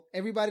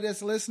everybody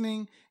that's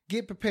listening,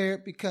 get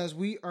prepared because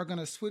we are going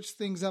to switch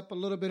things up a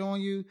little bit on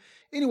you.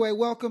 Anyway,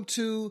 welcome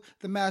to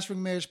the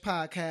Mastering Marriage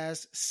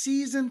Podcast,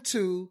 Season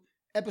 2,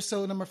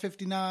 episode number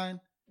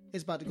 59.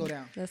 It's about to go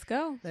down. Let's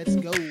go. Let's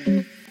go.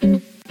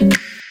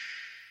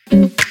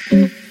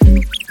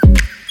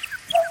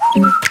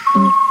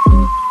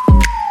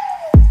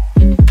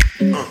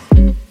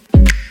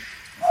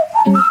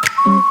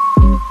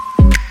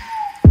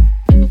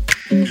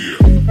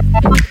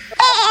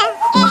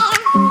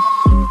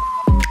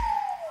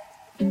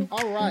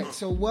 All right,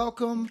 so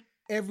welcome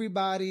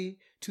everybody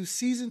to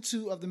Season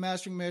 2 of the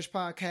Mastering Marriage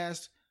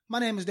Podcast. My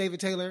name is David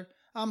Taylor.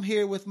 I'm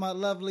here with my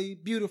lovely,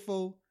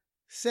 beautiful,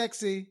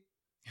 sexy...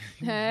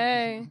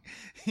 Hey.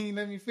 He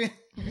let me finish.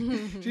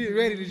 She's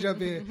ready to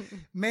jump in.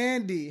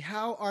 Mandy,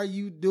 how are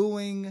you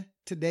doing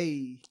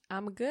today?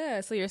 I'm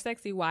good. So your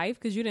sexy wife,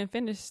 because you didn't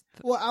finish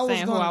I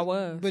saying who I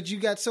was. But you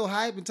got so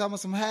hyped and talking about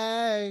some,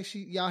 hey.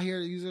 Y'all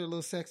hear use her a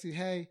little sexy,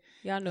 hey.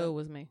 Y'all knew it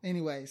was me.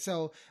 Anyway,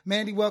 so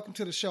Mandy, welcome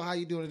to the show. How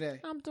you doing today?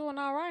 I'm doing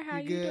all right. How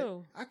you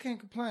do? I can't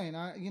complain.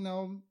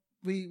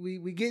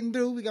 We getting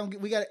through. We got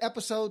an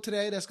episode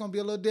today that's gonna be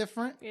a little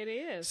different. It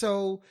is.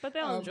 So, but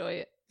they'll enjoy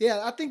it.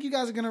 Yeah, I think you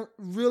guys are going to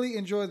really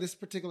enjoy this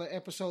particular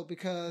episode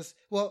because,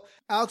 well,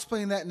 I'll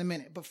explain that in a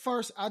minute. But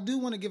first, I do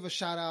want to give a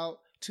shout out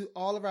to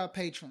all of our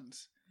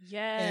patrons.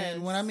 Yes.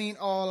 And when I mean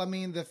all, I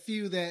mean the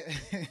few that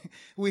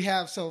we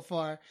have so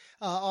far.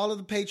 All of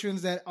the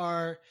patrons that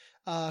are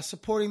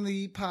supporting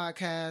the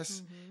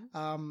podcast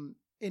in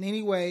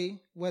any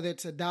way, whether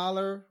it's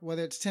 $1,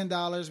 whether it's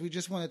 $10, we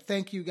just want to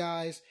thank you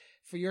guys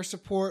for your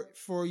support,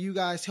 for you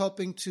guys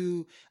helping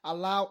to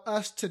allow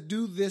us to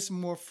do this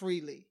more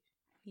freely.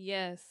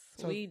 Yes,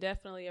 so, we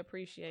definitely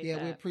appreciate that.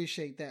 Yeah, we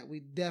appreciate that. We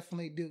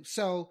definitely do.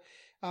 So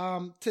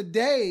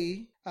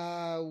today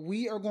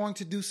we are going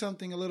to do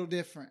something a little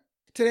different.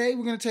 Today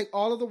we're going to take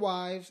all of the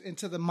wives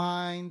into the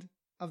mind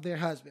of their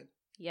husband.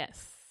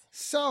 Yes.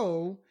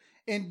 So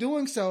in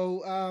doing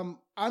so,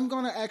 I'm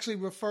going to actually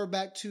refer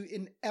back to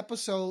an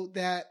episode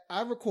that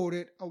I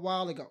recorded a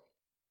while ago.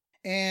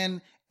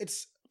 And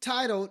it's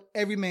titled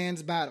Every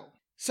Man's Battle.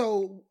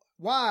 So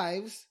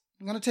wives...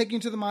 I'm going to take you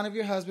into the mind of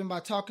your husband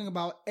by talking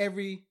about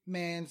every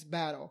man's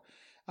battle.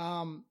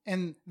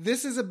 And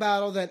this is a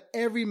battle that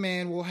every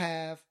man will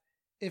have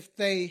if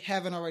they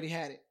haven't already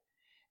had it.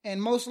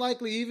 And most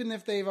likely, even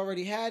if they've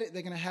already had it,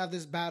 they're going to have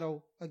this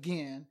battle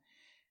again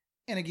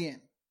and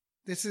again.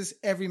 This is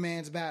every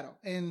man's battle.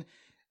 And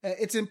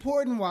it's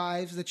important,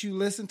 wives, that you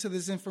listen to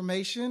this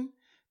information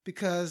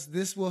because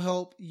this will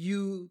help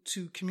you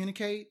to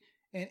communicate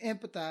and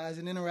empathize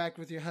and interact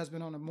with your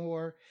husband on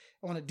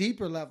a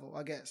deeper level,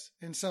 I guess.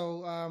 And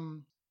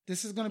so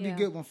this is going to be a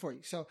good one for you.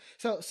 So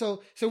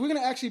we're going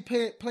to actually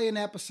play an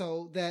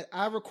episode that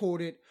I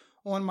recorded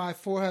on my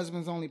For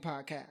Husbands Only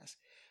podcast.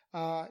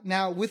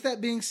 Now, with that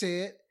being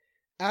said,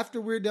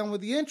 after we're done with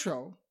the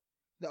intro,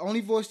 the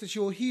only voice that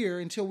you'll hear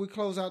until we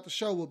close out the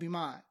show will be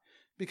mine.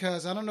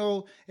 Because I don't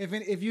know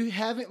if you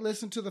haven't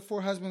listened to the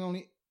For Husbands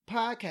Only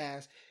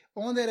podcast,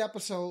 on that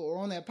episode or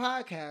on that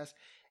podcast,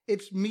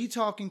 it's me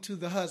talking to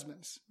the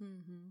husbands.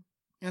 Mm-hmm.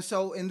 And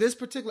so in this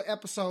particular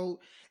episode,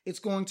 it's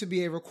going to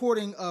be a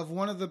recording of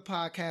one of the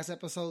podcast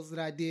episodes that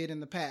I did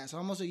in the past,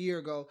 almost a year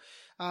ago.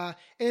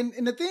 And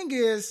the thing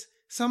is,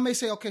 some may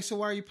say, okay, so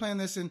why are you playing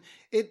this? And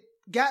it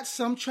got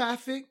some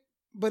traffic,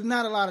 but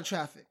not a lot of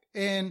traffic.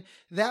 And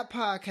that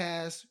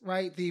podcast,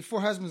 right, the For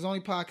Husbands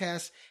Only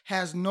podcast,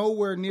 has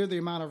nowhere near the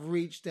amount of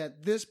reach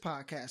that this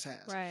podcast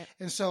has. Right.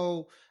 And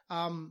so,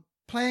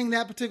 playing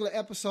that particular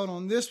episode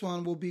on this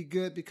one will be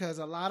good because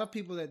a lot of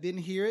people that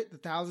didn't hear it, the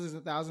thousands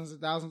and thousands and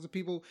thousands of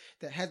people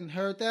that hadn't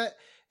heard that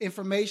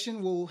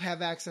information will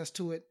have access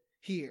to it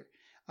here.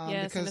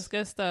 Yes, and it's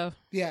good stuff.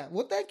 Yeah,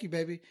 well, thank you,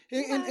 baby.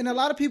 And a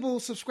lot of people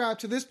subscribe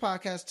to this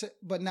podcast,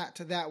 but not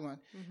to that one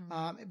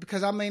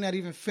because I may not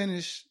even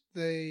finish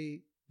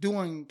the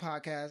doing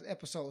podcast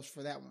episodes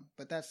for that one,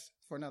 but that's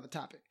for another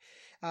topic.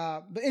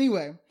 But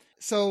anyway,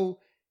 so...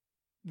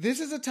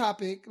 this is a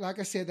topic, like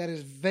I said, that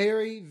is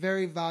very,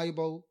 very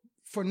valuable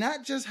for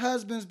not just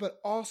husbands, but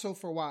also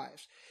for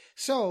wives.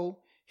 So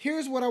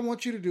here's what I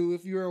want you to do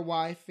if you're a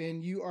wife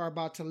and you are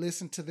about to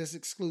listen to this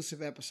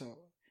exclusive episode.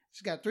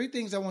 Just got 3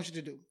 things I want you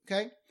to do,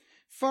 okay?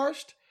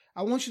 First,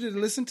 I want you to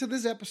listen to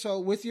this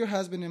episode with your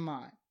husband in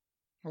mind,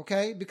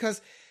 okay?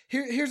 Because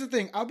here's the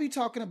thing. I'll be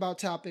talking about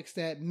topics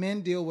that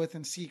men deal with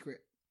in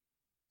secret.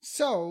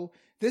 So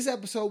this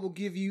episode will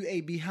give you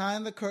a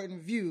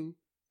behind-the-curtain view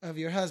of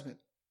your husband.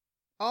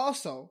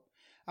 Also,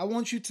 I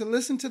want you to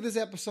listen to this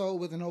episode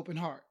with an open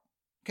heart,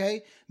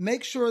 okay?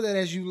 Make sure that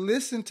as you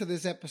listen to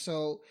this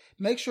episode,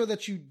 make sure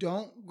that you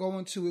don't go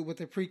into it with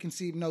a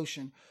preconceived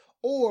notion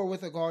or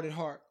with a guarded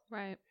heart.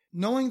 Right.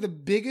 Knowing the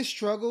biggest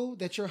struggle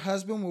that your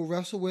husband will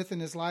wrestle with in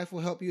his life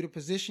will help you to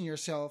position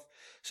yourself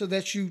so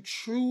that you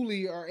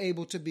truly are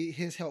able to be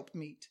his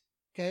helpmeet,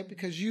 okay?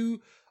 Because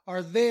you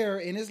are there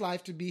in his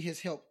life to be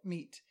his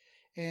helpmeet.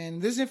 And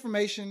this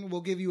information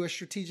will give you a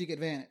strategic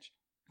advantage.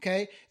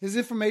 Okay. This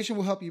information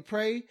will help you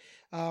pray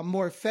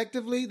more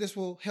effectively. This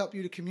will help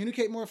you to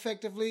communicate more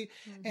effectively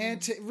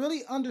and to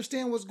really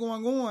understand what's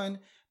going on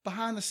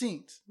behind the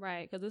scenes.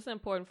 Right. Because it's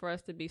important for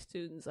us to be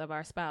students of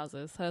our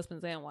spouses,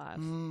 husbands and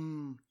wives.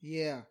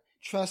 Yeah.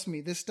 Trust me,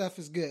 this stuff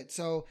is good.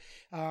 So,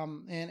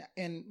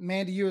 and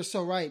Mandy, you're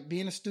so right.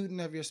 Being a student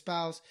of your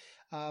spouse,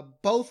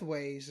 both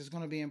ways is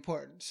going to be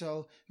important.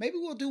 So maybe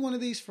we'll do one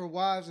of these for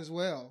wives as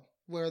well,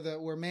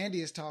 where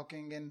Mandy is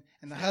talking and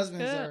the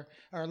husbands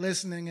are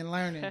listening and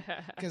learning,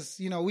 because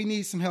we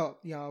need some help,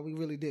 y'all. We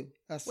really do.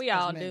 We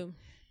all do.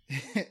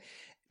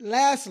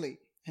 Lastly,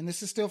 and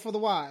this is still for the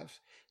wives.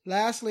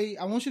 Lastly,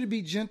 I want you to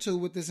be gentle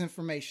with this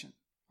information.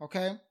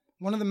 Okay,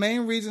 one of the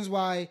main reasons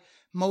why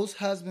most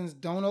husbands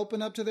don't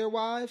open up to their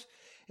wives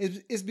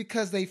is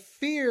because they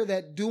fear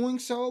that doing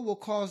so will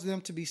cause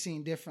them to be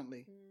seen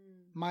differently.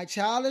 My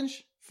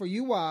challenge for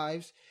you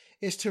wives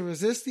is to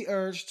resist the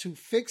urge to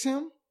fix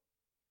him,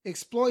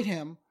 exploit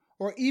him,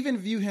 or even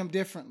view him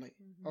differently.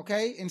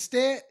 Okay?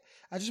 Instead,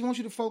 I just want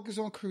you to focus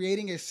on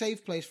creating a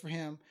safe place for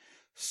him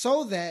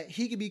so that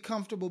he can be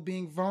comfortable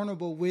being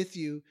vulnerable with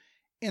you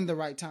in the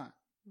right time.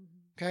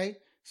 Okay?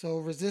 So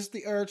resist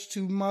the urge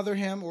to mother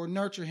him or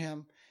nurture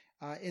him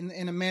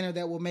in a manner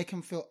that will make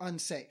him feel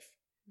unsafe.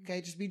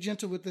 Okay? Just be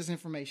gentle with this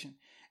information.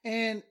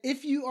 And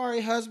if you are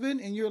a husband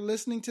and you're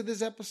listening to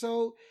this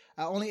episode,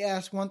 I only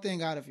ask one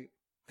thing out of you.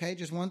 Okay?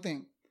 Just one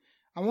thing.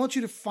 I want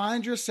you to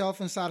find yourself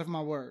inside of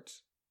my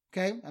words.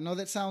 Okay? I know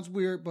that sounds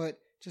weird, but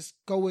just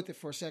go with it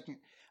for a second.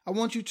 I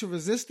want you to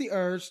resist the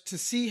urge to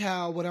see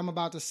how what I'm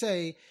about to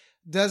say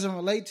doesn't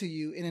relate to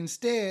you. And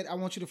instead, I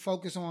want you to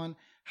focus on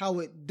how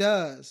it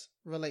does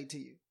relate to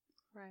you.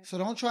 Right. So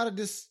don't try to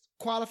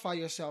disqualify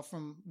yourself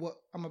from what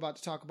I'm about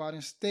to talk about.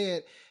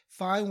 Instead,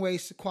 find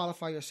ways to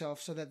qualify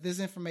yourself so that this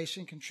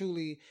information can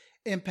truly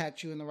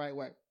impact you in the right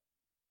way.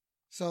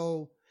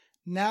 So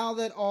now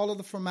that all of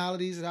the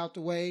formalities are out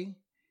the way,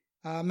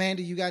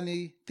 Mandy, you got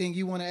anything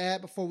you want to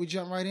add before we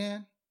jump right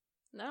in?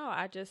 No,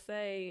 I just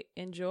say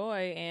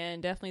enjoy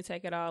and definitely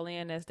take it all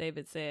in. As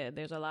David said,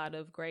 there's a lot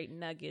of great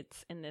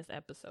nuggets in this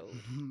episode.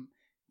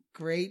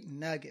 Great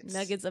nuggets.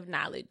 Nuggets of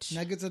knowledge.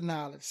 Nuggets of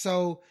knowledge.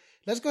 So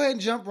let's go ahead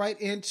and jump right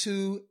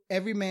into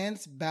Every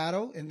Man's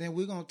Battle, and then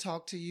we're going to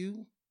talk to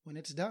you when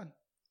it's done.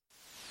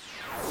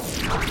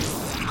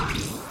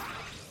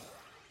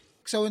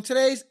 So in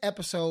today's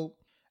episode,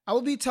 I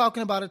will be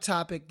talking about a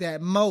topic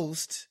that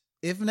most,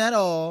 if not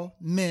all,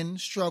 men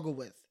struggle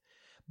with,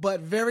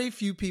 but very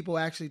few people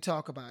actually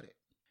talk about it.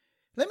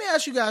 Let me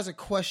ask you guys a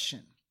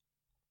question.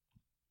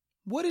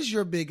 What is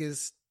your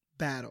biggest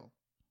battle?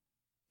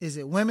 Is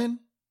it women?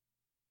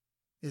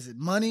 Is it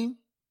money?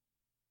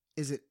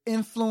 Is it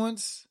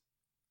influence?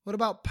 What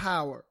about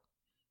power?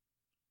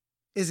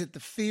 Is it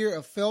the fear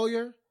of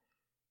failure?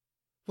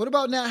 What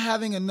about not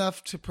having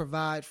enough to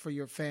provide for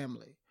your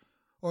family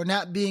or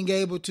not being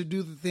able to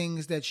do the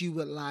things that you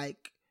would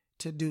like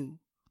to do?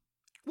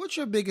 What's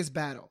your biggest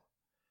battle?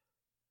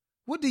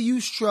 What do you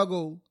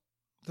struggle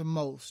the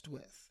most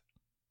with?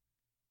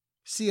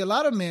 See, a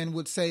lot of men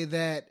would say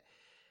that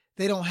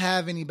they don't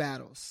have any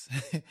battles.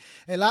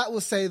 A lot will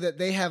say that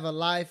they have a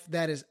life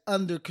that is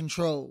under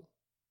control.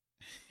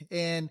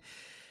 And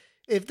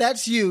if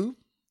that's you,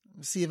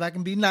 see if I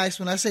can be nice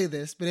when I say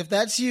this, but if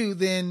that's you,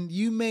 then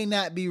you may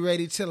not be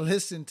ready to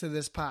listen to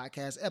this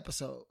podcast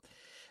episode.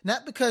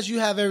 Not because you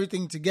have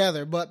everything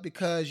together, but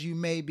because you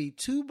may be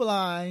too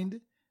blind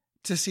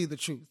to see the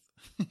truth.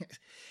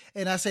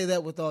 And I say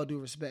that with all due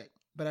respect,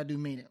 but I do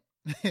mean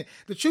it.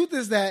 The truth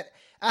is that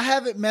I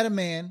haven't met a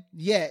man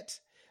yet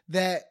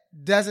that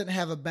doesn't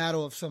have a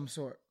battle of some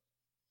sort.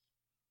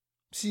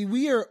 See,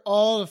 we are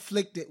all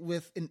afflicted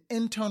with an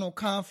internal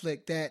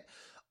conflict that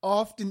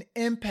often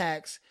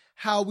impacts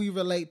how we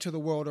relate to the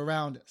world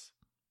around us.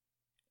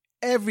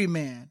 Every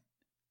man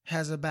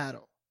has a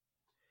battle.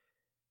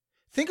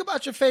 Think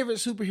about your favorite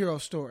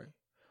superhero story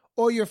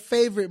or your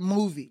favorite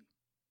movie.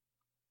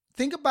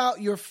 Think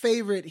about your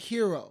favorite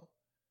hero.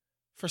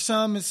 For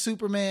some, it's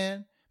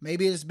Superman.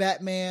 Maybe it's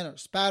Batman or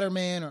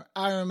Spider-Man or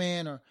Iron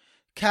Man or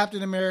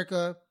Captain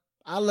America.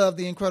 I love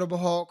the Incredible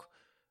Hulk,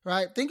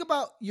 right? Think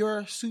about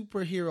your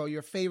superhero,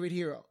 your favorite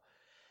hero.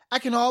 I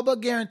can all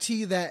but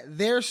guarantee that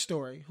their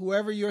story,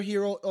 whoever your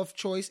hero of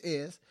choice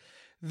is,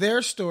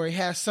 their story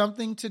has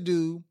something to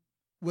do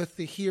with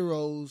the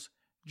hero's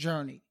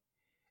journey.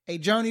 A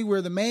journey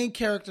where the main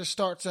character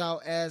starts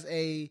out as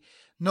a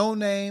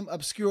no-name,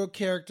 obscure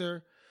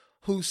character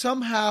who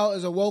somehow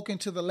is awoken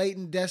to the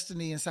latent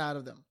destiny inside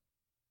of them.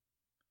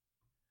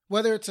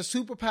 Whether it's a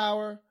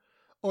superpower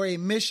or a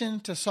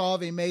mission to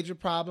solve a major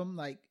problem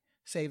like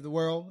save the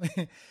world,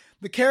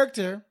 the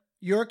character,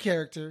 your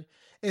character,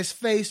 is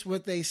faced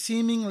with a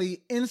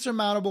seemingly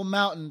insurmountable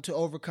mountain to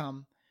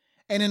overcome.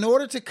 And in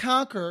order to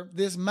conquer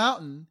this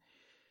mountain,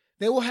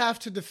 they will have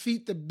to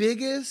defeat the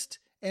biggest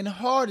and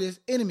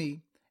hardest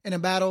enemy in a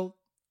battle,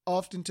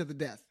 often to the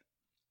death.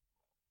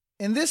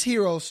 In this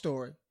hero's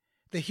story,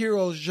 the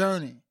hero's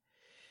journey,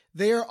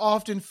 they are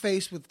often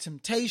faced with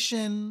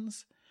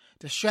temptations,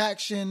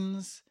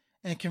 distractions,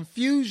 and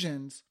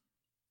confusions,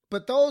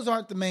 but those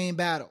aren't the main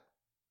battle.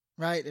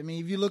 right? I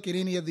mean, if you look at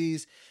any of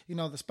these,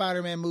 the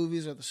Spider-Man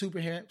movies or the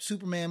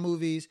Superman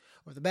movies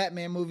or the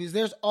Batman movies,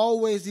 there's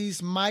always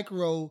these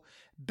micro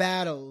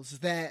battles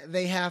that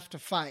they have to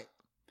fight.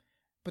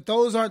 But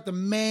those aren't the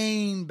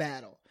main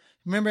battle.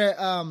 Remember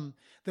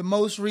the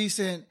most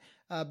recent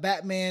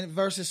Batman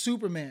versus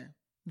Superman?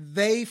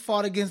 They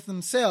fought against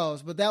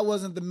themselves, but that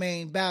wasn't the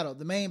main battle.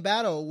 The main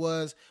battle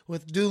was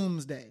with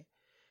Doomsday.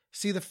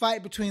 See, the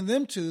fight between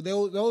them two,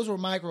 those were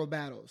micro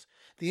battles.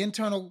 The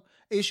internal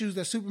issues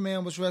that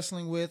Superman was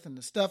wrestling with and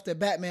the stuff that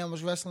Batman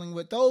was wrestling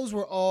with, those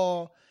were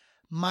all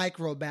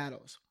micro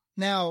battles.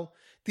 Now,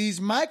 these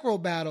micro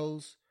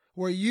battles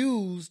were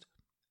used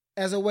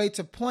as a way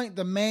to point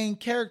the main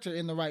character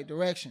in the right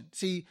direction.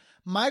 See,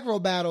 micro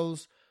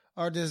battles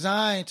are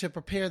designed to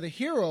prepare the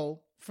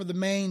hero for the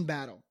main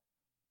battle,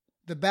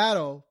 the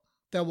battle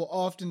that will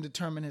often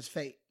determine his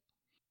fate.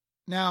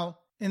 Now,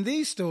 in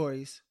these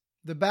stories,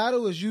 the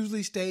battle is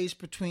usually staged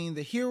between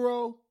the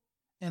hero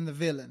and the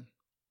villain.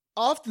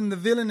 Often the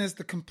villain is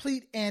the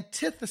complete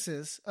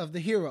antithesis of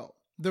the hero,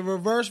 the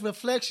reverse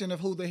reflection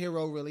of who the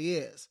hero really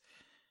is.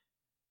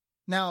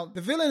 Now, the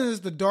villain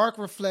is the dark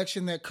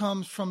reflection that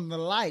comes from the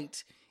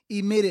light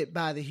emitted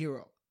by the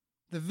hero.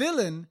 The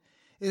villain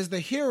is the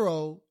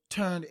hero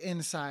turned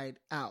inside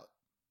out.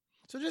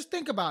 So just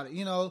think about it.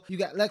 You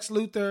got Lex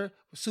Luthor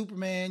with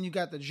Superman, you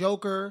got the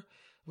Joker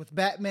with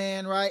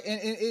Batman, right? And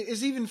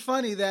it's even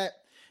funny that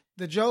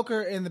the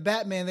Joker and the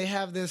Batman, they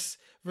have this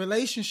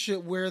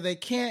relationship where they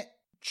can't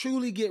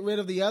truly get rid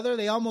of the other.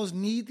 They almost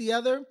need the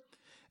other.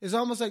 It's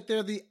almost like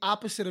they're the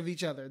opposite of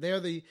each other.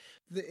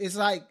 It's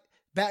like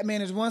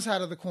Batman is one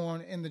side of the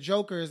coin and the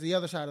Joker is the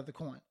other side of the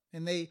coin.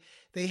 And they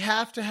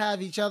have to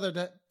have each other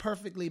to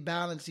perfectly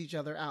balance each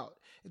other out.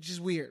 It's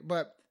just weird.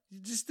 But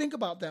just think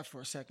about that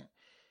for a second.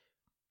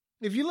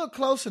 If you look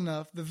close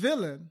enough, the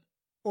villain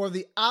or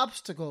the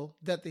obstacle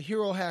that the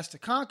hero has to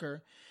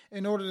conquer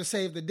in order to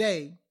save the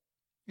day,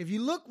 if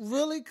you look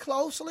really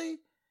closely,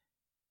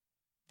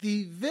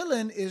 the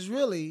villain is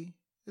really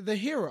the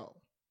hero.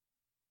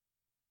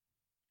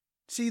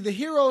 See, the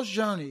hero's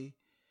journey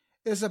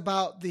is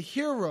about the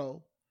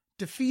hero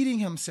defeating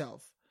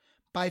himself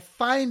by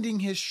finding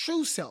his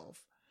true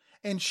self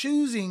and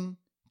choosing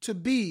to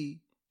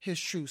be his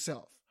true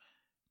self.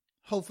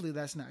 Hopefully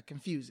that's not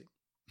confusing.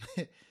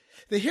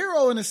 The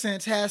hero, in a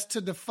sense, has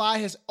to defy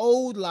his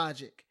old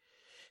logic,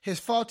 his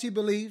faulty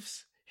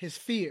beliefs, his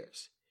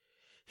fears.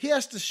 He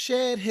has to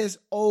shed his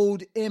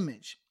old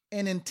image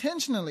and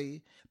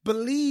intentionally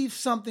believe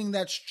something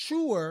that's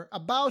truer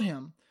about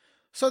him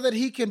so that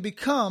he can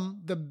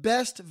become the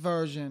best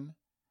version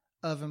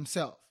of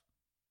himself.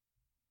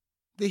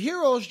 The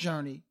hero's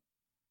journey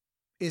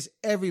is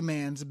every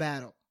man's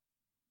battle.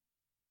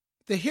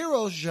 The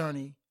hero's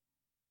journey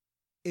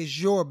is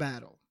your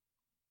battle.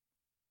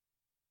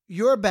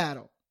 Your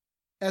battle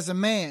as a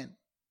man,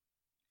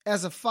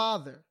 as a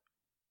father,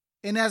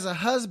 and as a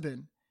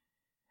husband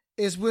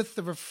is with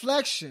the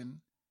reflection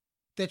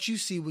that you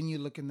see when you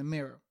look in the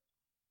mirror.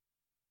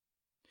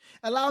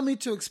 Allow me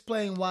to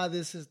explain why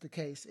this is the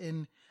case,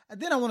 and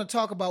then I want to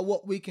talk about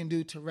what we can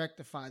do to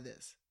rectify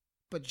this.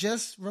 But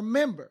just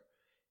remember,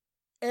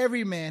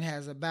 every man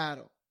has a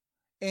battle,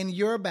 and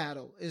your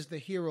battle is the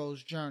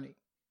hero's journey.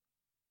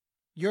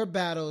 Your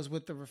battle is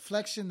with the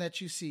reflection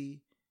that you see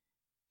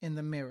in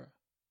the mirror.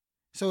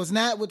 So it's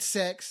not with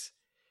sex,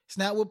 it's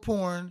not with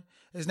porn,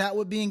 it's not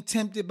with being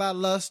tempted by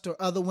lust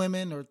or other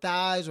women or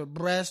thighs or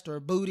breasts or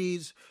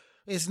booties.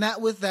 It's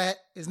not with that.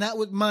 It's not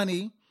with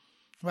money,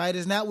 right?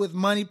 It's not with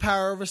money,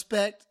 power,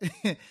 respect,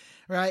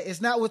 right?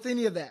 It's not with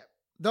any of that.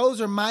 Those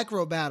are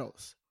micro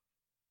battles.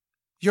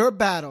 Your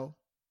battle,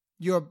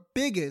 your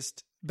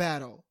biggest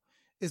battle,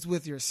 is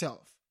with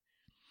yourself.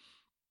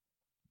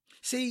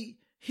 See,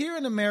 here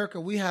in America,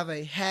 we have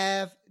a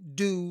have,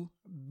 do,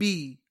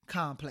 be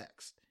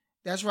complex.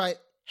 That's right.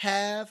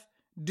 Have,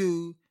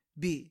 do,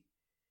 be.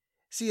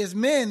 See, as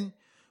men,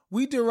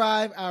 we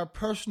derive our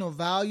personal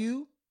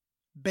value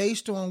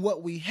based on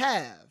what we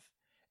have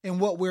and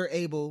what we're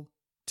able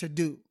to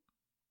do.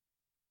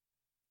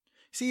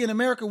 See, in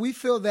America, we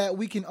feel that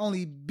we can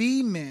only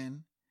be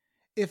men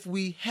if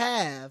we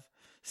have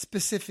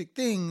specific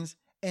things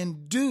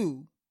and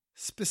do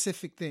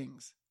specific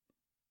things.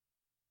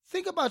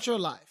 Think about your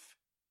life.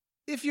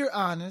 If you're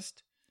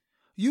honest,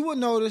 you will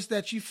notice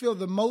that you feel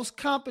the most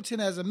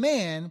competent as a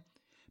man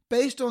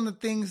based on the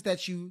things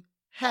that you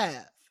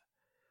have.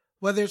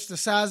 Whether it's the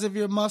size of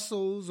your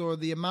muscles or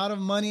the amount of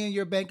money in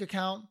your bank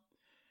account,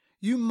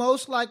 you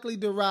most likely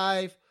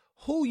derive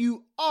who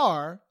you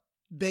are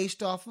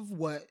based off of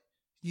what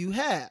you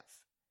have.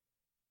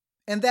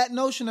 And that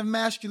notion of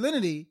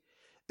masculinity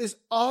is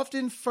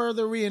often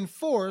further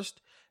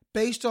reinforced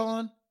based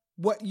on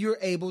what you're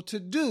able to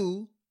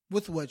do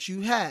with what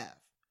you have.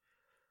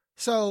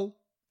 So,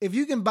 if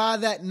you can buy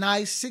that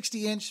nice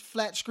 60-inch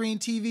flat screen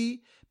TV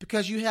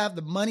because you have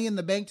the money in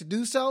the bank to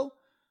do so,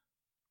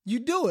 you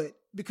do it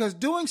because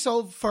doing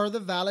so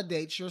further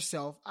validates your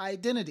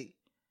self-identity.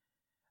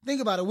 Think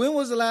about it. When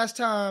was the last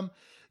time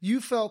you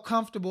felt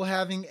comfortable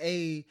having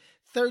a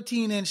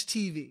 13-inch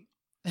TV?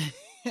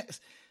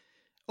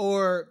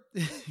 Or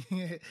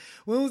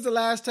when was the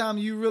last time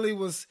you really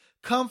was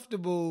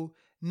comfortable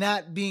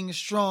not being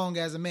strong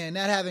as a man,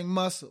 not having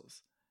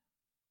muscles?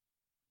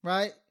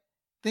 Right?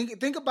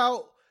 Think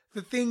about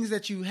the things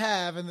that you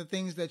have and the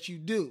things that you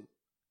do.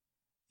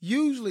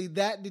 Usually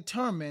that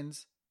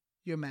determines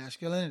your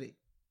masculinity.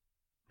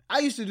 I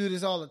used to do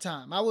this all the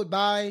time. I would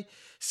buy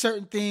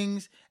certain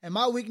things, and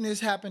my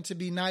weakness happened to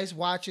be nice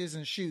watches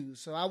and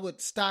shoes. So I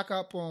would stock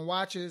up on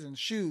watches and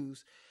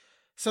shoes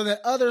so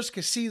that others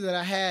could see that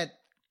I had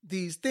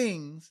these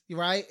things,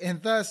 right?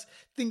 And thus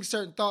think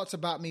certain thoughts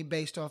about me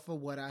based off of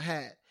what I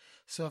had.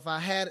 So if I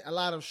had a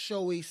lot of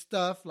showy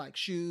stuff like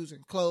shoes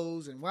and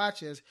clothes and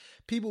watches,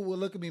 people would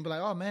look at me and be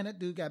like, oh man, that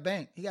dude got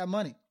banked. He got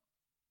money.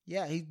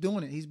 Yeah, he's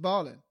doing it. He's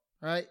balling,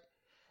 right?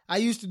 I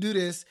used to do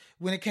this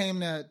when it came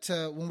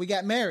to when we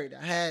got married.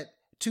 I had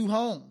 2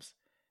 homes,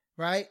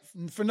 right?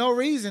 For no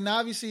reason.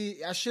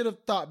 Obviously, I should have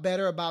thought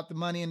better about the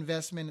money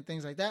investment and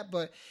things like that.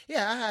 But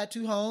yeah, I had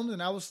 2 homes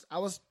and I was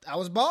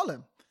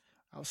balling.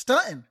 I was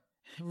stunting.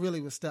 I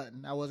really was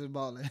stunting. I wasn't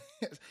balling.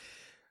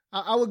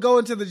 I would go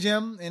into the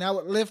gym and I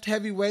would lift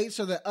heavy weights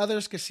so that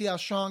others could see how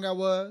strong I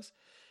was.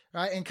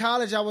 Right? In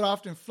college, I would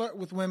often flirt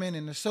with women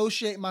and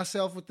associate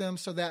myself with them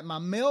so that my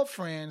male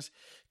friends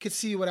could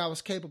see what I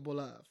was capable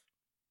of.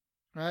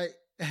 Right?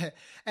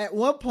 At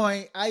one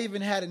point, I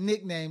even had a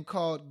nickname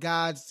called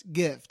God's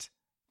Gift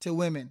to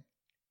women.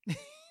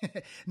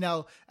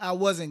 Now, I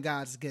wasn't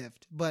God's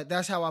gift, but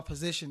that's how I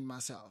positioned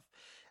myself.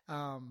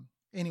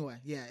 Anyway,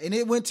 yeah. And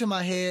it went to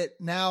my head.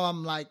 Now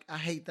I'm like, I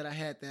hate that I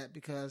had that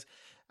because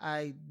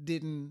I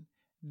didn't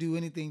do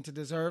anything to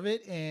deserve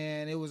it.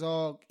 And it was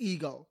all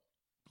ego,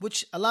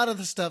 which a lot of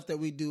the stuff that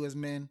we do as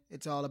men,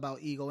 it's all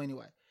about ego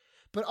anyway.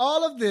 But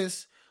all of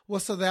this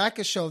was so that I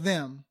could show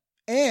them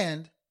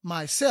and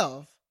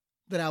myself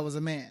that I was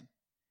a man,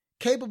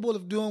 capable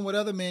of doing what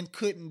other men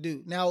couldn't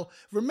do. Now,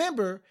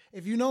 remember,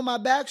 if you know my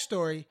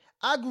backstory,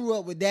 I grew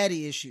up with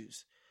daddy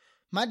issues.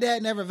 My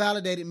dad never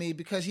validated me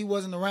because he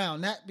wasn't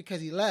around, not because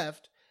he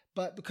left,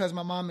 but because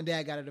my mom and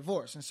dad got a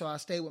divorce. And so I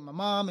stayed with my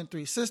mom and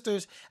 3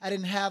 sisters. I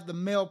didn't have the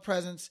male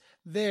presence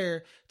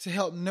there to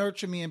help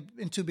nurture me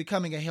into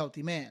becoming a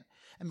healthy man.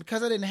 And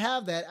because I didn't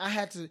have that, I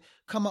had to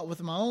come up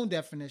with my own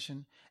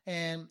definition.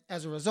 And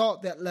as a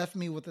result, that left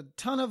me with a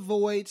ton of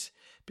voids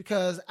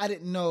because I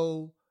didn't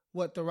know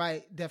what the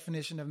right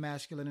definition of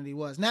masculinity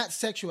was. Not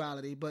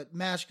sexuality, but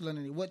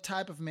masculinity. What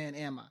type of man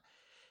am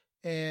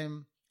I?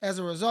 And as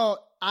a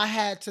result, I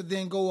had to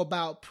then go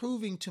about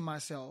proving to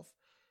myself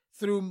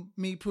through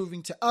me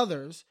proving to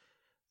others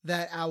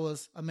that I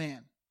was a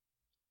man.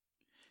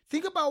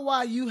 Think about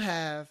why you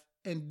have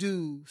and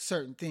do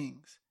certain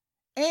things.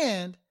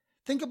 And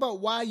think about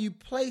why you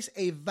place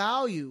a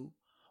value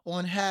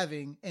on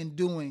having and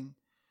doing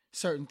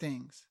certain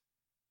things.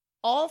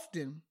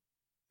 Often,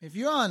 if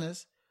you're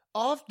honest,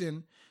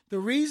 the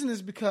reason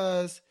is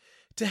because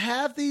to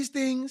have these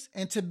things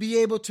and to be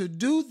able to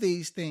do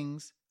these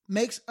things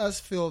makes us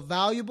feel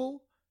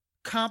valuable,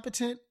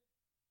 competent,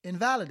 and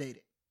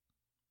validated.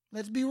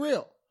 Let's be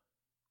real.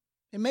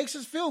 It makes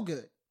us feel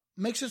good. It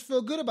makes us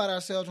feel good about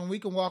ourselves when we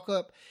can walk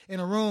up in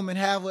a room and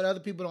have what other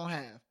people don't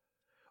have.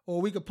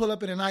 Or we could pull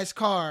up in a nice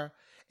car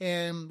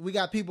and we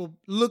got people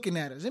looking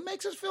at us. It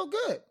makes us feel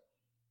good.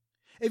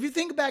 If you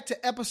think back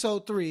to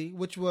episode 3,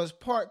 which was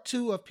part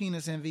 2 of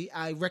Penis Envy,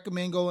 I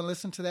recommend go and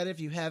listen to that if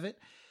you haven't.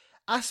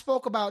 I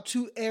spoke about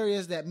 2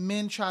 areas that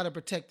men try to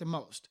protect the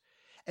most.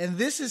 And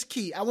this is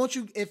key. I want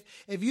you,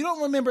 if you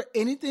don't remember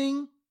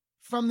anything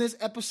from this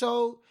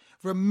episode,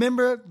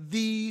 remember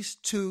these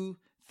 2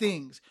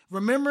 things.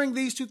 Remembering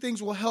these 2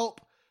 things will help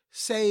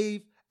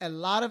save a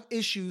lot of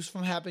issues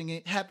from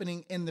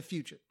happening in the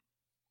future.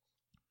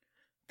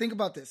 Think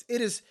about this.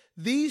 It is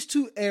these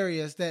 2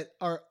 areas that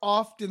are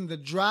often the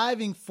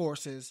driving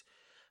forces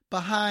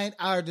behind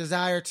our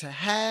desire to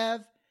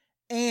have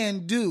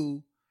and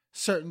do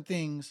certain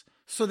things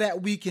so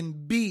that we can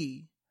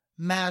be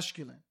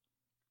masculine.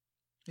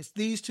 It's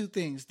these 2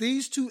 things.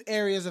 These 2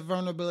 areas of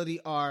vulnerability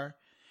are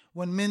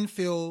when men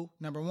feel,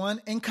 number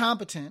 1,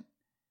 incompetent,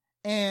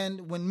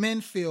 and when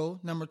men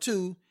feel, number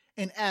 2,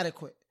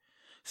 inadequate.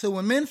 So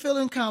when men feel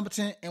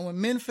incompetent and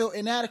when men feel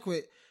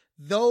inadequate,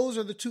 those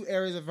are the 2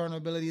 areas of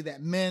vulnerability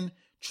that men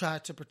try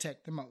to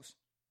protect the most.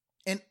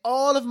 In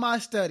all of my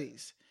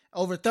studies,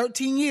 over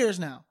 13 years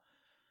now,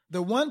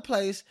 the one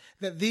place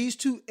that these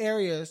 2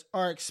 areas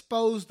are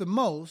exposed the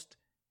most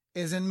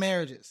is in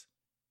marriages.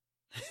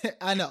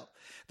 I know.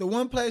 The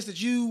one place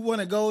that you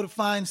want to go to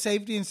find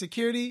safety and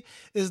security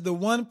is the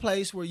one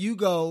place where you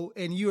go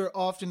and you are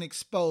often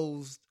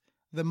exposed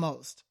the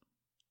most.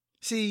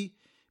 See,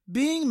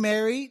 being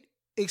married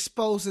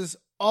exposes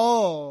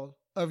all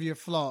of your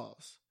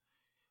flaws.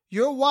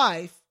 Your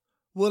wife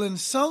will in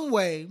some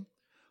way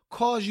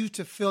cause you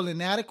to feel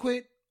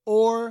inadequate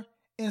or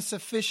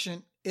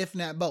insufficient, if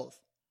not both.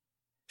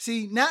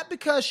 See, not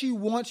because she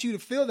wants you to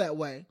feel that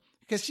way,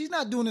 because she's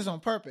not doing this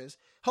on purpose.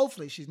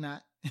 Hopefully she's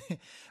not.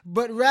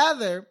 But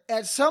rather,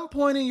 at some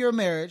point in your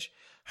marriage,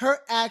 her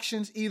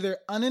actions either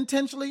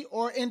unintentionally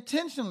or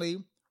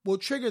intentionally will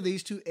trigger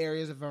these 2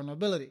 areas of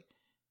vulnerability.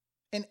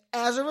 And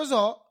as a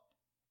result,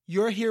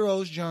 your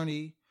hero's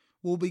journey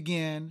will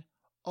begin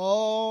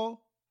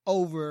all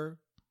over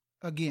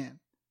again.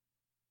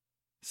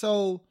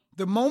 So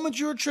the moment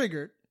you're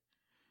triggered,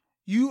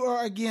 you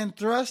are again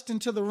thrust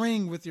into the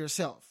ring with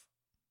yourself.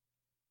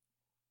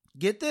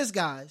 Get this,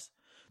 guys.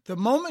 The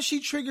moment she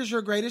triggers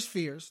your greatest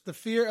fears, the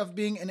fear of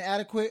being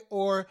inadequate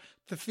or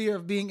the fear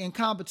of being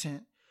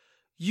incompetent,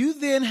 you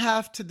then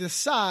have to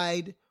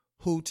decide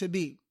who to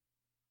be.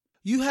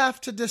 You have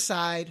to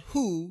decide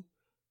who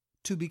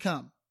to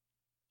become.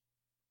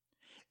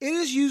 It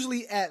is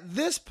usually at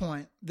this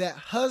point that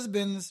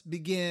husbands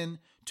begin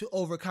to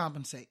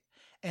overcompensate.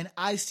 And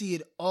I see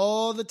it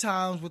all the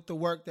times with the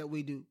work that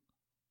we do.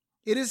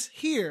 It is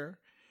here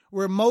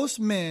where most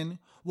men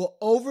will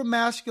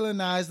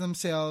over-masculinize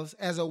themselves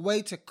as a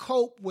way to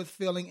cope with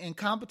feeling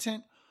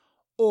incompetent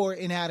or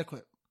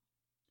inadequate.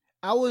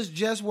 I was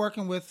just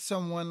working with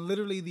someone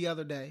literally the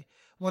other day,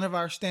 one of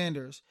our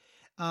standers.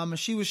 And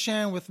she was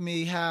sharing with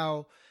me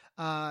how,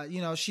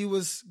 she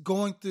was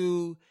going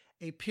through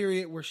a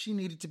period where she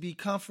needed to be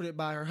comforted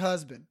by her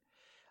husband.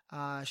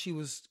 She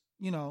was,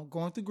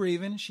 going through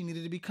grieving. She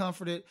needed to be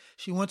comforted.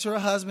 She went to her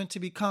husband to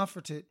be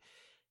comforted.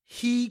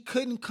 He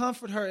couldn't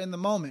comfort her in the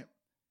moment.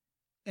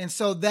 And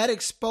so that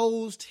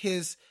exposed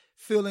his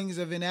feelings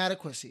of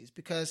inadequacies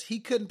because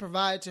he couldn't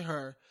provide to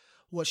her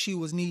what she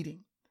was needing.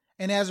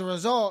 And as a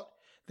result,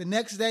 the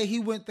next day he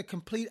went the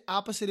complete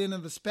opposite end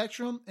of the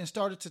spectrum and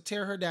started to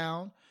tear her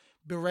down,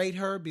 berate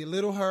her,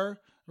 belittle her,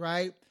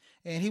 right?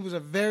 And he was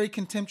a very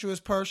contemptuous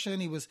person.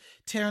 He was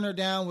tearing her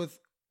down with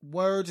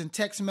words and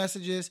text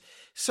messages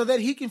so that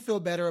he can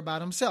feel better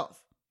about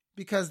himself,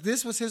 because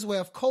this was his way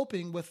of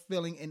coping with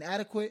feeling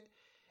inadequate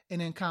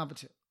and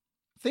incompetent.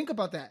 Think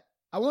about that.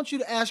 I want you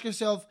to ask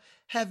yourself,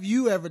 have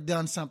you ever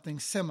done something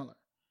similar?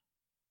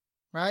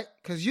 Right?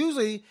 Because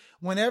usually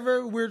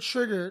whenever we're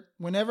triggered,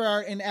 whenever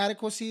our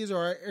inadequacies or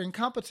our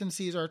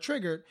incompetencies are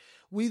triggered,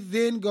 we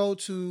then go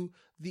to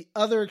the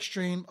other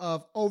extreme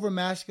of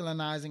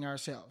over-masculinizing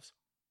ourselves.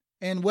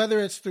 And whether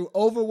it's through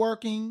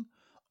overworking,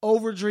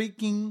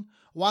 over-drinking,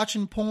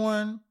 watching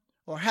porn,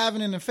 or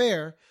having an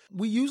affair,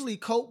 we usually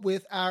cope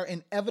with our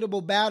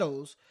inevitable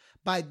battles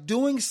by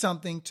doing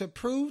something to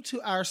prove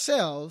to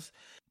ourselves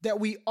that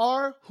we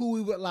are who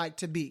we would like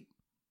to be.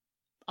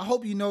 I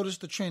hope you notice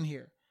the trend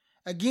here.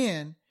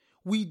 Again,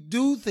 we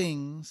do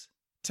things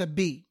to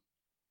be.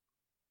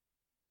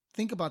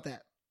 Think about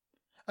that.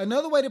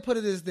 Another way to put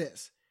it is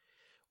this.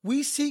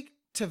 We seek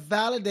to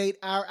validate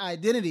our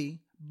identity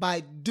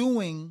by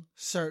doing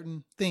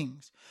certain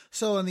things.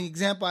 So in the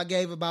example I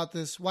gave about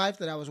this wife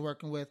that I was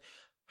working with,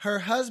 her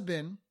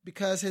husband,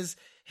 because his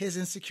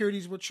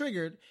insecurities were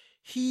triggered,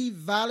 he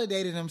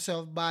validated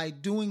himself by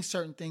doing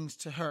certain things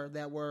to her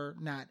that were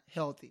not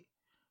healthy.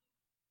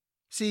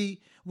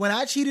 See, when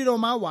I cheated on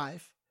my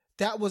wife,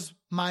 that was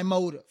my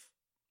motive.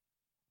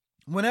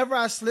 Whenever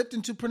I slipped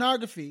into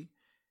pornography,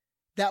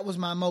 that was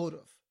my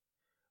motive.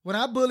 When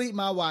I bullied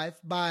my wife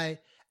by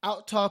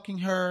out-talking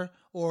her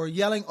or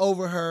yelling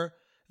over her,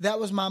 that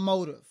was my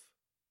motive.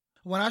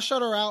 When I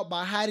shut her out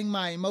by hiding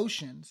my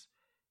emotions,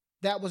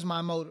 that was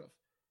my motive.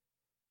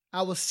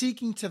 I was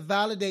seeking to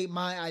validate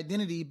my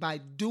identity by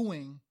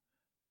doing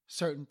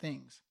certain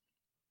things.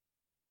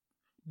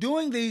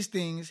 Doing these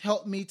things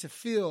helped me to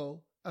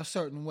feel a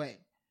certain way.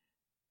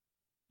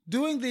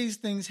 Doing these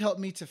things helped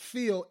me to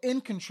feel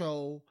in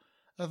control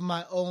of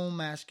my own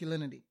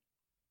masculinity.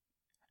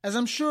 As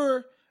I'm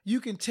sure you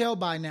can tell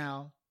by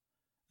now,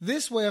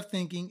 this way of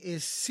thinking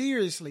is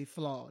seriously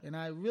flawed, and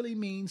I really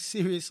mean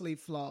seriously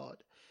flawed.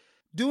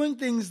 Doing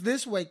things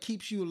this way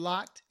keeps you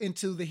locked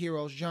into the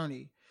hero's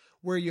journey,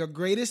 where your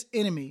greatest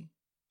enemy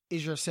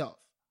is yourself.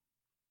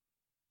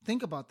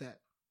 Think about that.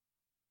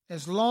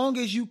 As long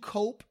as you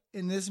cope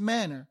in this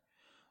manner,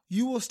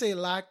 you will stay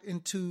locked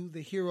into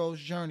the hero's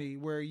journey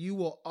where you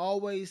will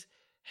always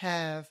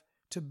have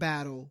to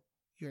battle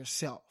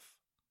yourself.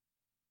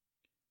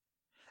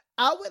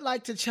 I would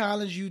like to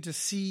challenge you to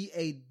see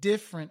a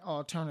different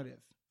alternative,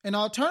 an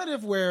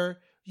alternative where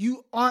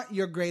you aren't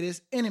your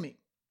greatest enemy.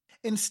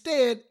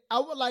 Instead, I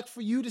would like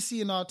for you to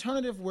see an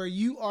alternative where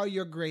you are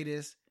your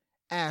greatest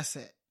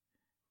asset.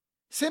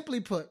 Simply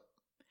put,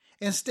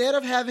 instead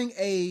of having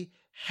a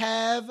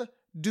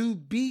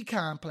have-do-be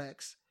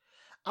complex,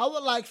 I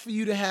would like for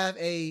you to have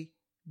a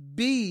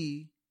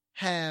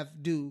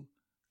be-have-do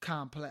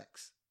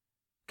complex.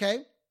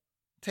 Okay?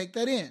 Take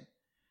that in.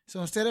 So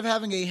instead of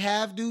having a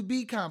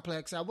have-do-be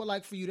complex, I would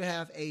like for you to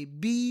have a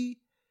be-have-do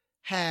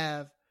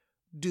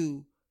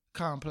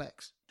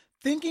complex.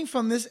 Thinking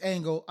from this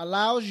angle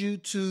allows you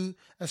to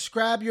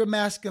ascribe your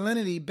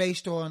masculinity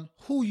based on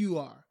who you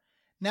are,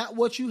 not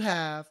what you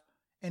have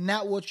and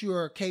not what you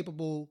are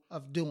capable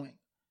of doing.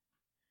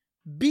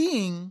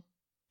 Being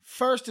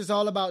first is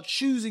all about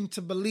choosing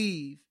to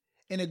believe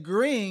and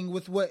agreeing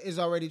with what is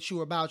already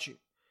true about you.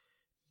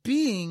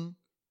 Being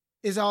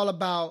is all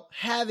about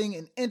having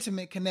an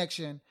intimate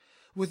connection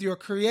with your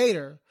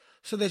creator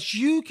so that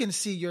you can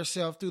see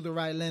yourself through the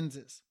right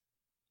lenses.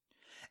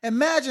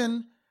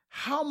 Imagine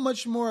how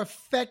much more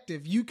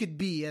effective you could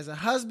be as a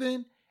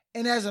husband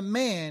and as a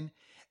man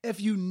if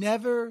you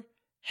never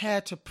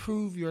had to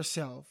prove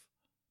yourself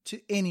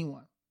to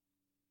anyone?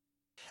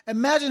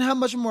 Imagine how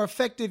much more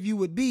effective you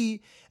would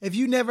be if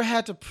you never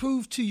had to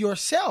prove to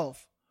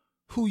yourself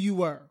who you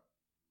were.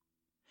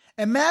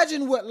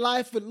 Imagine what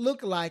life would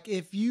look like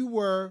if you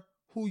were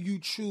who you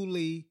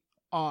truly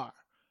are.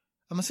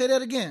 I'm going to say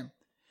that again.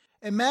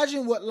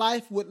 Imagine what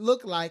life would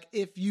look like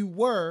if you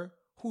were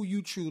who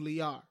you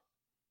truly are.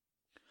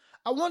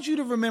 I want you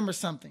to remember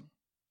something,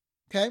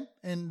 okay?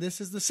 And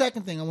this is the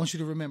second thing I want you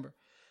to remember,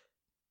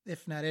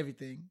 if not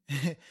everything.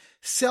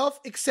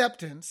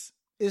 Self-acceptance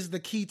is the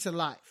key to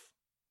life,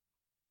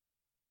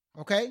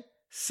 okay?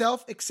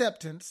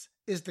 Self-acceptance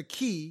is the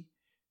key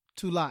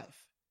to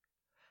life.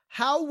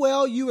 How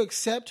well you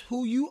accept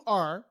who you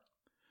are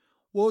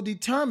will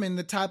determine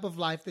the type of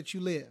life that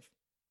you live.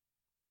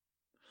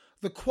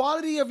 The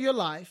quality of your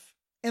life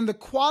and the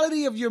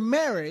quality of your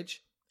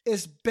marriage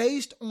is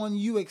based on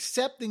you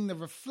accepting the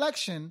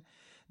reflection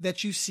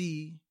that you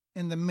see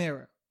in the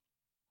mirror.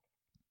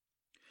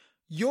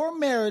 Your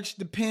marriage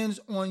depends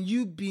on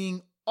you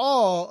being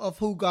all of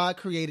who God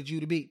created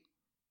you to be.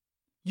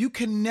 You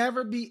can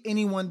never be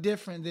anyone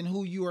different than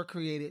who you are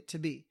created to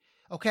be.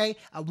 Okay?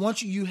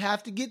 You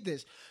have to get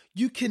this.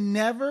 You can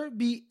never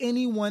be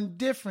anyone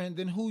different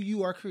than who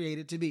you are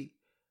created to be.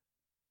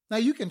 Now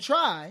you can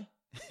try.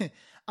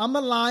 I'm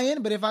a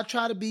lion, but if I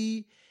try to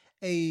be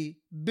a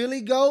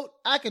billy goat,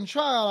 I can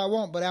try all I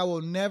want, but I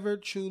will never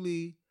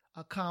truly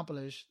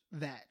accomplish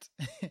that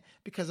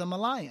because I'm a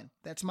lion.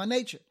 That's my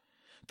nature.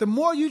 The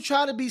more you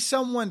try to be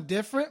someone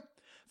different,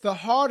 the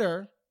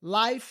harder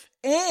life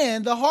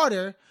and the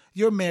harder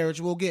your marriage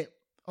will get.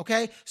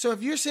 Okay? So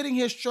if you're sitting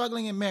here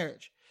struggling in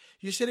marriage,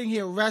 you're sitting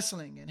here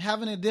wrestling and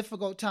having a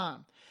difficult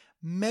time,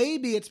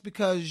 maybe it's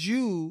because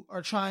you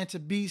are trying to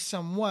be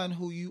someone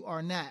who you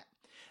are not.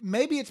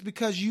 Maybe it's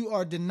because you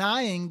are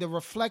denying the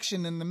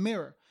reflection in the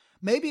mirror.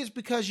 Maybe it's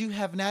because you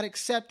have not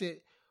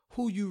accepted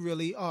who you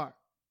really are.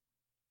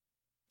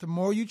 The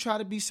more you try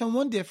to be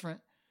someone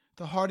different,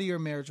 the harder your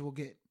marriage will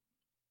get.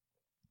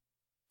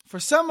 For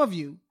some of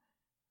you,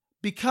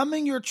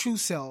 becoming your true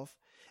self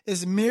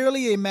is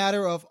merely a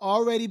matter of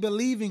already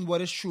believing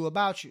what is true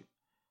about you.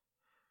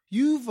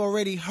 You've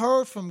already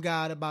heard from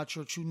God about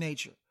your true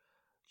nature.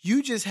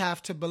 You just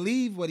have to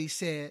believe what he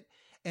said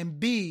and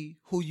be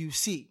who you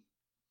see.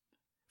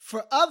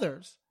 For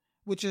others,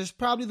 which is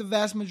probably the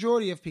vast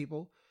majority of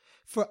people,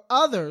 for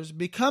others,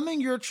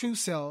 becoming your true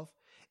self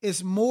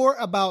is more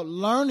about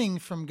learning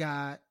from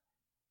God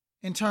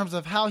in terms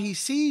of how he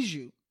sees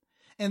you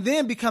and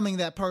then becoming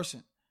that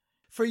person.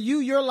 For you,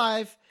 your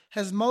life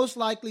has most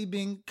likely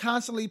been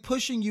constantly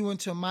pushing you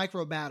into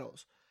micro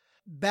battles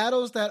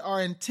that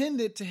are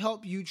intended to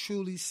help you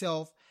truly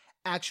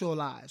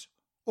self-actualize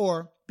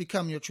or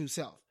become your true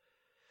self.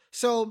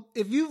 So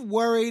if you've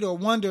worried or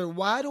wondered,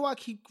 why do I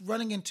keep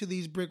running into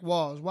these brick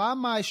walls? Why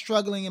am I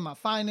struggling in my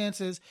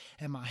finances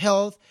and my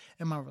health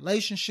and my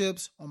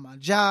relationships, on my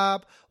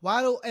job?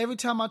 Why do every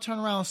time I turn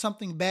around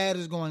something bad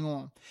is going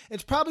on?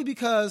 It's probably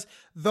because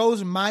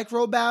those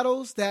micro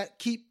battles that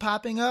keep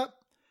popping up,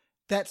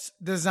 that's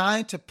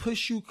designed to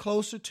push you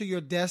closer to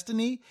your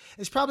destiny,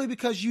 it's probably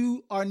because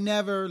you are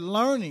never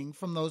learning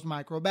from those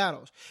micro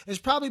battles. It's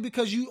probably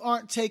because you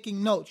aren't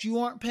taking notes. You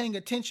aren't paying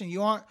attention.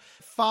 You aren't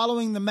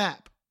following the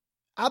map.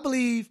 I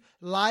believe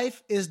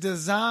life is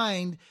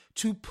designed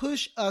to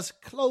push us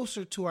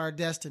closer to our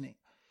destiny.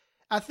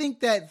 I think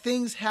that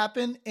things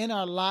happen in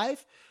our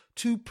life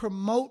to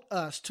promote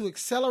us, to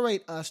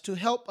accelerate us, to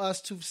help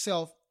us to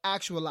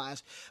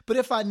self-actualize. But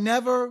if I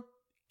never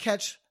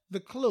catch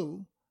the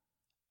clue,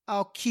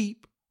 I'll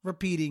keep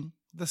repeating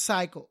the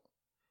cycle.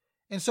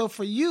 And so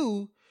for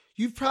you,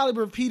 you've probably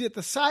repeated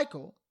the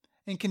cycle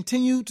and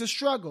continue to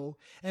struggle.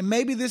 And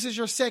maybe this is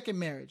your second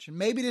marriage, and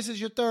maybe this is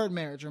your third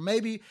marriage, or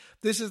maybe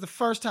this is the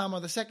first time or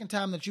the second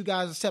time that you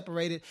guys are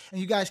separated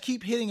and you guys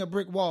keep hitting a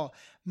brick wall.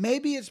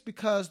 Maybe it's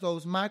because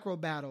those micro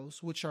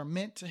battles, which are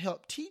meant to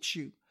help teach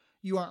you,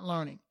 you aren't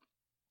learning.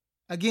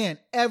 Again,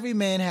 every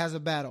man has a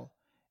battle.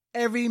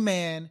 Every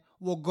man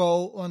will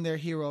go on their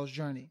hero's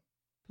journey.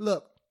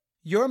 Look,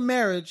 your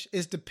marriage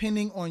is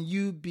depending on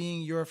you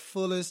being your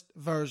fullest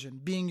version,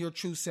 being your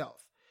true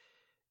self.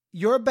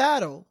 Your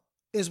battle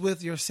is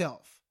with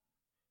yourself.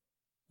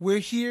 We're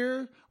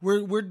here.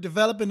 We're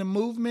developing a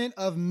movement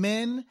of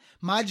men.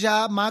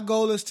 My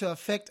goal is to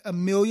affect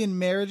 1 million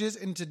marriages.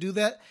 And to do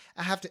that,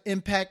 I have to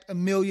impact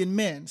 1 million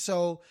men.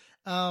 So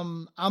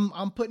I'm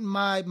putting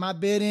my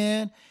bid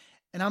in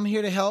and I'm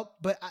here to help.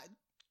 But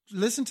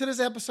listen to this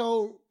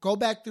episode, go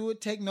back through it,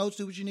 take notes,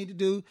 do what you need to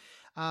do.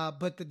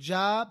 But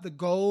the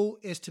goal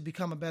is to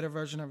become a better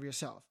version of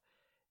yourself.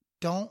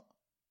 Don't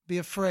be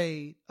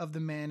afraid of the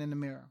man in the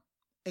mirror.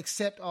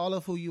 Accept all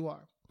of who you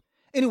are.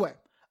 Anyway,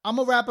 I'm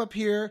going to wrap up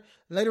here.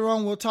 Later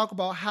on, we'll talk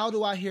about how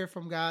do I hear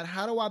from God?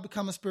 How do I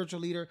become a spiritual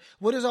leader?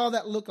 What does all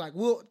that look like?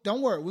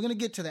 Don't worry. We're going to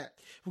get to that.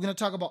 We're going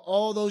to talk about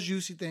all those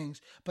juicy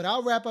things. But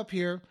I'll wrap up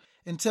here.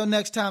 Until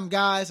next time,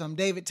 guys, I'm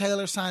David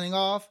Taylor signing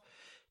off.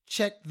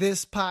 Check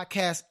this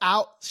podcast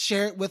out.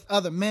 Share it with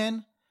other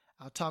men.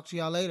 I'll talk to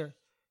y'all later.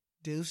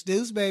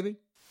 Deuce, baby.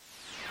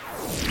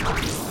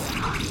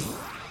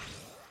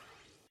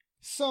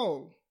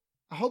 So,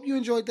 I hope you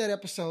enjoyed that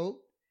episode.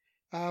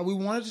 We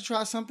wanted to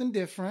try something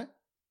different.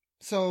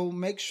 So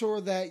make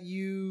sure that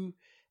you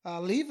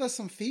leave us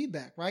some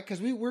feedback, right?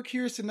 Because we're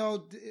curious to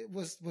know,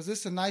 was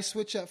this a nice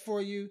switch up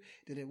for you?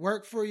 Did it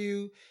work for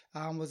you?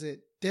 Was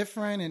it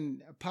different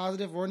in a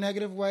positive or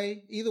negative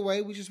way? Either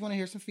way, we just want to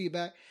hear some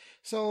feedback.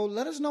 So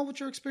let us know what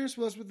your experience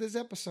was with this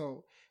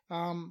episode.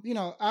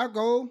 Our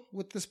goal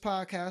with this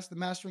podcast, the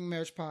Mastering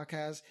Marriage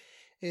Podcast,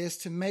 is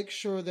to make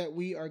sure that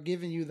we are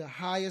giving you the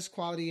highest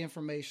quality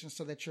information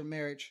so that your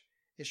marriage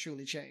is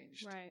truly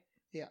changed. Right.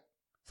 Yeah.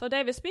 So,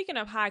 David, speaking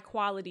of high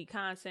quality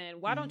content,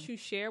 why don't you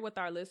share with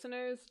our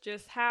listeners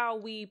just how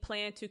we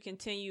plan to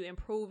continue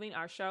improving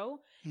our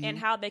show and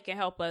how they can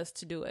help us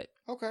to do it?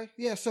 Okay.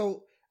 Yeah.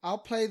 So I'll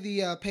play the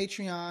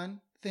Patreon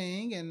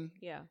thing and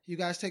you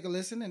guys take a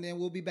listen and then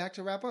we'll be back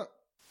to wrap up.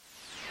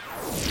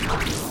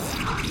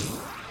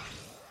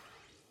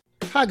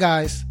 Hi,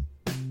 guys.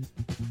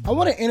 I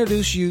want to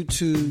introduce you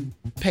to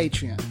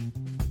Patreon.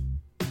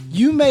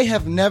 You may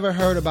have never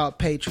heard about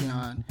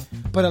Patreon,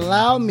 but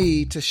allow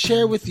me to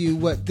share with you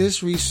what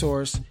this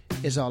resource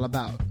is all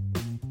about.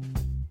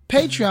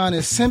 Patreon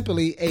is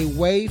simply a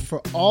way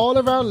for all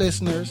of our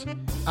listeners,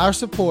 our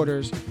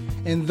supporters,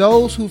 and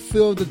those who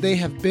feel that they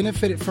have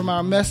benefited from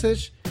our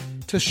message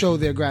to show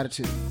their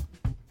gratitude.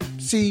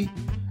 See,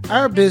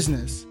 our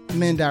business,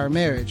 Mend Our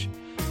Marriage,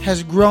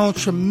 has grown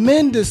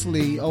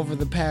tremendously over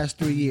the past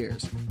 3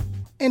 years.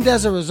 And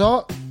as a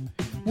result,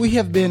 we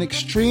have been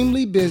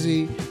extremely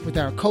busy with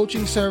our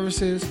coaching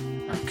services,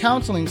 our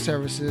counseling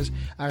services,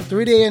 our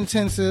 3-day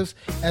intensives,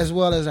 as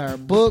well as our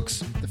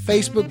books, the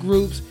Facebook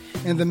groups,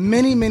 and the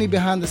many, many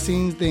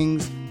behind-the-scenes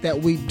things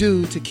that we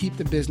do to keep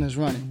the business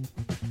running.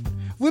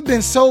 We've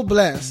been so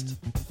blessed,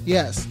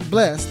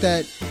 blessed,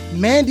 that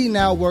Mandy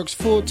now works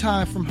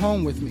full-time from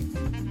home with me.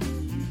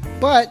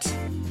 But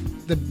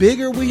the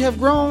bigger we have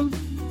grown,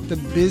 the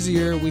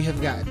busier we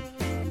have gotten.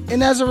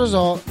 And as a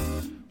result,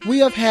 we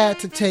have had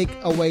to take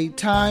away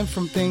time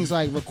from things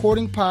like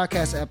recording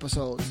podcast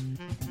episodes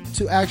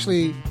to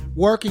actually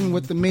working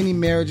with the many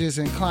marriages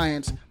and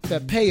clients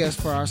that pay us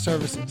for our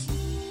services.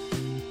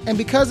 And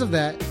because of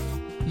that,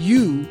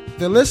 you,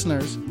 the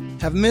listeners,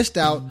 have missed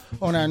out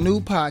on our new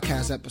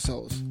podcast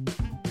episodes.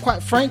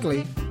 Quite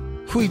frankly,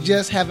 we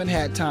just haven't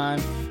had time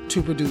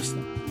to produce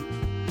them.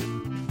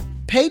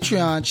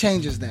 Patreon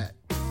changes that.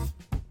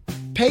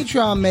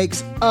 Patreon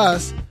makes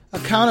us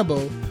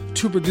accountable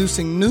to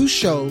producing new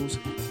shows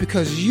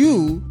because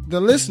you,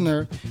 the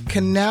listener,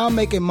 can now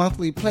make a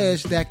monthly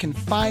pledge that can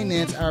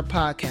finance our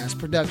podcast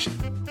production.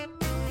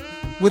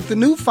 With the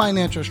new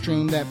financial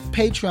stream that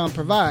Patreon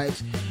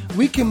provides,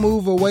 we can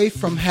move away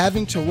from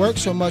having to work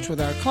so much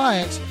with our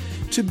clients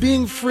to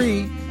being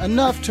free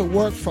enough to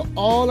work for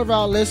all of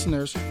our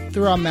listeners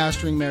through our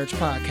Mastering Marriage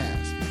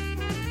podcast.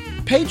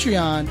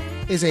 Patreon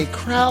is a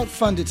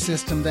crowd-funded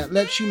system that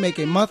lets you make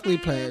a monthly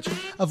pledge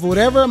of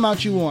whatever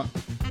amount you want.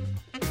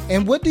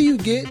 And what do you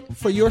get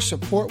for your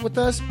support with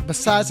us,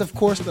 besides, of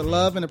course, the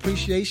love and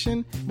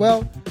appreciation?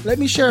 Well, let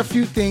me share a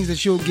few things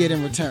that you'll get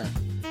in return.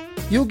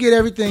 You'll get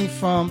everything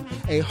from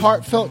a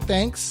heartfelt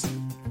thanks,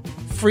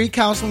 free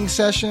counseling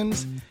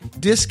sessions,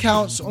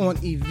 discounts on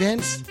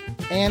events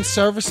and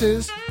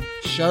services,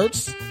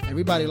 shirts,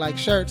 everybody likes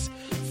shirts,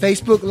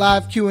 Facebook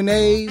Live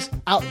Q&As,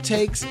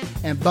 outtakes,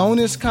 and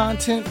bonus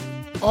content,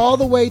 all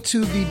the way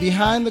to the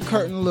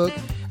behind-the-curtain look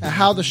at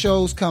how the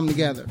shows come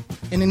together,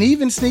 and an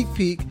even sneak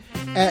peek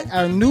at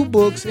our new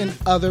books and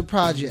other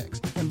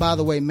projects. And by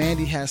the way,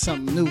 Mandy has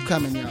something new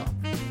coming, y'all.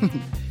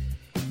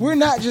 We're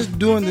not just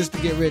doing this to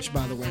get rich,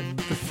 by the way.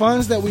 The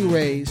funds that we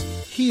raise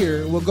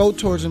here will go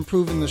towards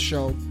improving the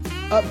show,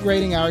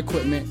 upgrading our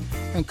equipment,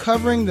 and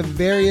covering the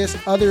various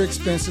other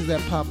expenses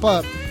that pop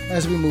up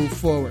as we move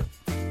forward.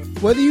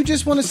 Whether you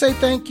just want to say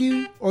thank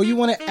you or you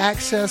want to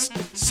access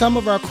some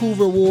of our cool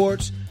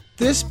rewards,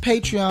 this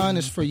Patreon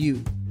is for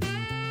you.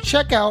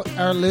 Check out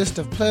our list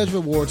of pledge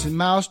rewards and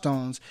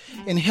milestones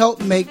and help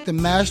make the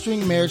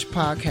Mastering Marriage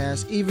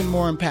podcast even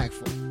more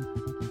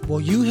impactful. Will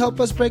you help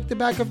us break the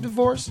back of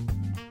divorce?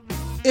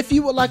 If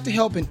you would like to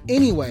help in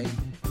any way,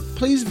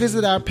 please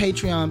visit our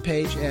Patreon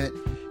page at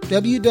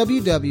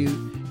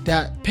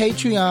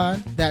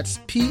www.patreon, that's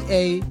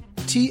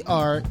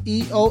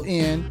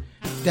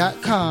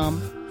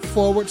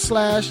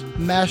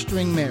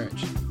patreon.com/mastering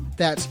marriage.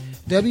 That's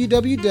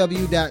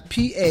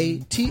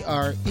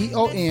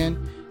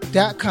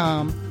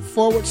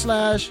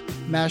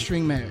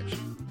www.patreon.com/mastering marriage.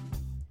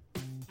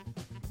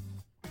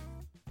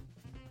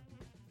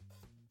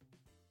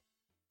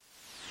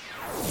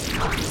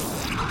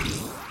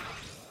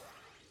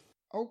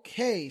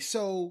 Okay,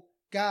 so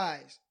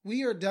guys,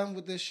 we are done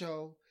with this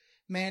show.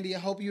 Mandy, I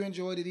hope you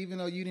enjoyed it, even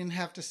though you didn't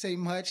have to say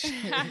much.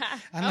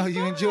 I know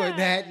you enjoyed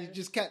that. You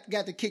just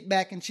got to kick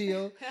back and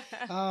chill.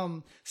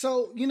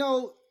 So,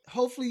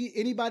 hopefully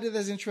anybody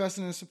that's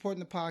interested in supporting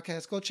the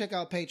podcast, go check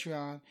out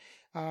Patreon.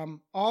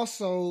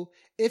 Also,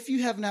 if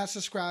you have not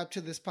subscribed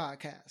to this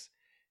podcast,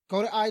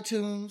 go to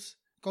iTunes,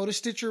 Go to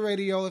Stitcher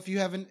Radio if you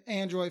have an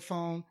Android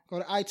phone. Go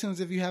to iTunes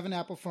if you have an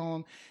Apple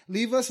phone.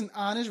 Leave us an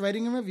honest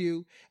rating and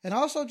review. And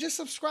also just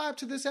subscribe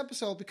to this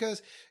episode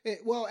because,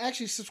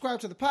 actually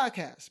subscribe to the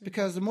podcast,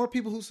 because the more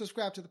people who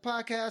subscribe to the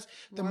podcast,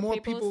 the more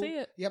people will see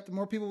it. Yep, the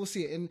more people will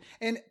see it.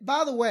 And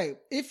by the way,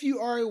 if you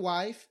are a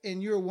wife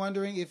and you're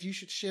wondering if you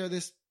should share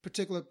this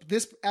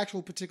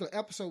actual particular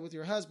episode with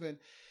your husband,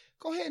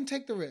 go ahead and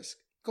take the risk.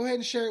 Go ahead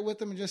and share it with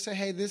them and just say,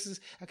 hey,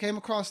 I came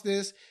across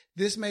this.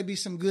 This may be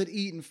some good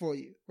eating for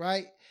you,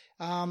 right?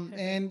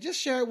 And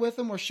just share it with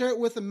them, or share it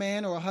with a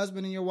man or a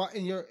husband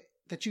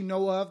that you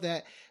know of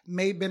that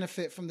may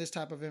benefit from this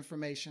type of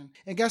information.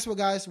 And guess what,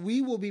 guys?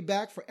 We will be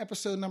back for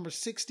episode number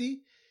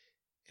 60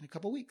 in a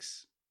couple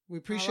weeks. We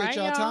appreciate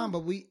y'all time,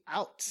 but we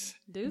out.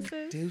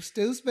 Deuces.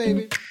 Deuce,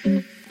 baby.